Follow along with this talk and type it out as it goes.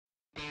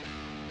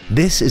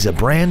This is a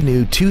brand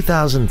new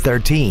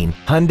 2013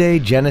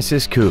 Hyundai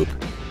Genesis Coupe.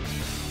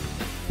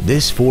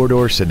 This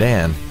four-door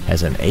sedan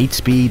has an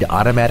 8-speed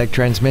automatic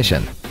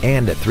transmission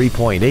and a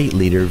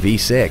 3.8-liter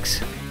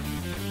V6.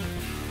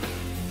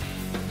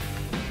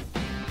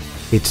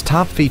 Its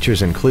top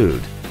features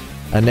include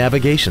a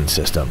navigation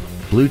system,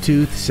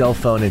 Bluetooth cell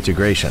phone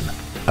integration,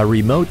 a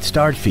remote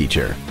start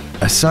feature,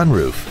 a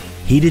sunroof,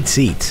 heated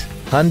seats,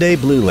 Hyundai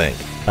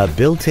BlueLink, a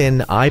built-in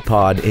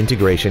iPod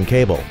integration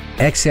cable,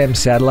 XM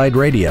satellite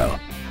radio,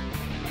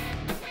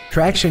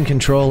 traction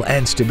control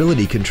and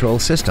stability control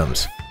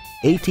systems,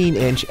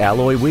 18-inch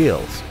alloy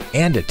wheels,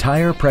 and a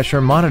tire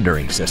pressure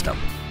monitoring system.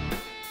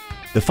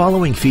 The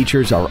following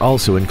features are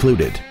also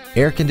included: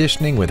 air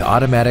conditioning with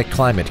automatic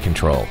climate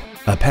control,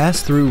 a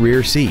pass-through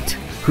rear seat,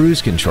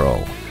 cruise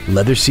control,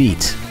 leather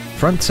seats,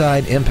 front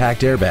side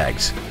impact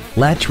airbags,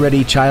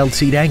 latch-ready child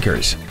seat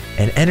anchors,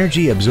 an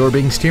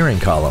energy-absorbing steering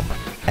column,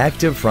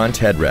 active front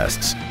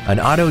headrests, an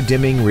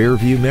auto-dimming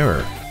rear-view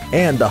mirror,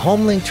 and the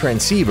HomeLink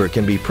transceiver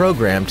can be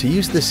programmed to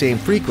use the same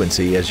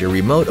frequency as your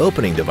remote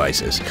opening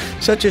devices,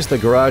 such as the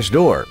garage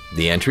door,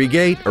 the entry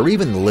gate, or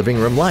even the living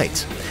room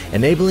lights,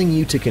 enabling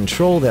you to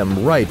control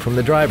them right from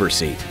the driver's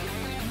seat.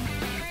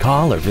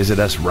 Call or visit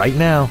us right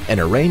now and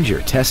arrange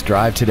your test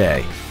drive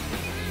today.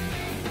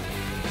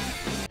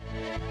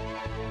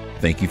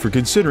 Thank you for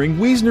considering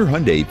Wiesner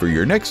Hyundai for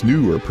your next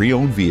new or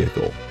pre-owned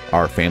vehicle.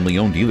 Our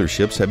family-owned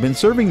dealerships have been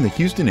serving the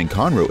Houston and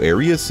Conroe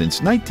area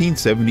since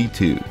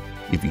 1972.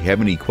 If you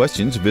have any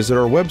questions, visit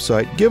our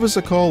website, give us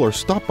a call, or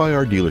stop by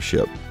our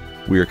dealership.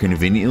 We are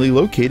conveniently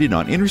located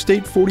on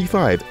Interstate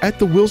 45 at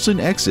the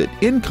Wilson exit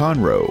in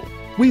Conroe.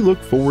 We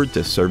look forward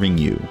to serving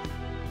you.